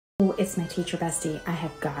Oh, it's my teacher bestie. I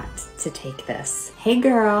have got to take this. Hey,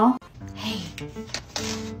 girl. Hey,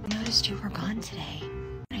 I noticed you were gone today.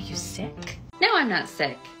 Are you sick? No, I'm not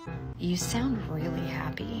sick. You sound really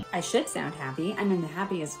happy. I should sound happy. I'm in the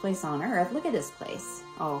happiest place on earth. Look at this place.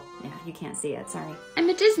 Oh, yeah, you can't see it. Sorry. I'm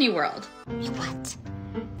at Disney World. What?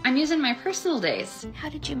 I'm using my personal days. How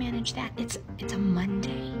did you manage that? It's a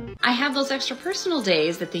Monday. I have those extra personal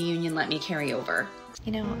days that the union let me carry over.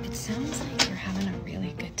 You know, it sounds like you're having a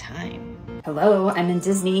really good time. Hello, I'm in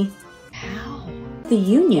Disney. How? The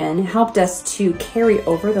union helped us to carry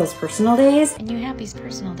over those personal days. And you have these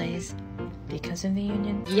personal days because of the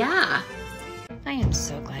union? Yeah. I am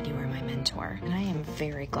so glad you were my mentor, and I am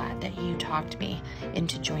very glad that you talked me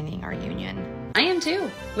into joining our union. I am too.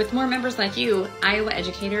 With more members like you, Iowa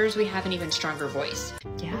educators, we have an even stronger voice.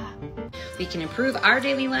 Yeah. We can improve our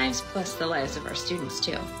daily lives plus the lives of our students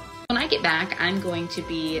too. When I get back, I'm going to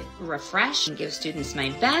be refreshed and give students my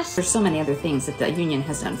best. There's so many other things that the union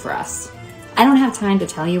has done for us. I don't have time to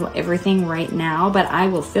tell you everything right now, but I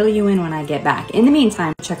will fill you in when I get back. In the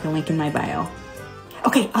meantime, check the link in my bio.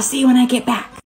 Okay, I'll see you when I get back.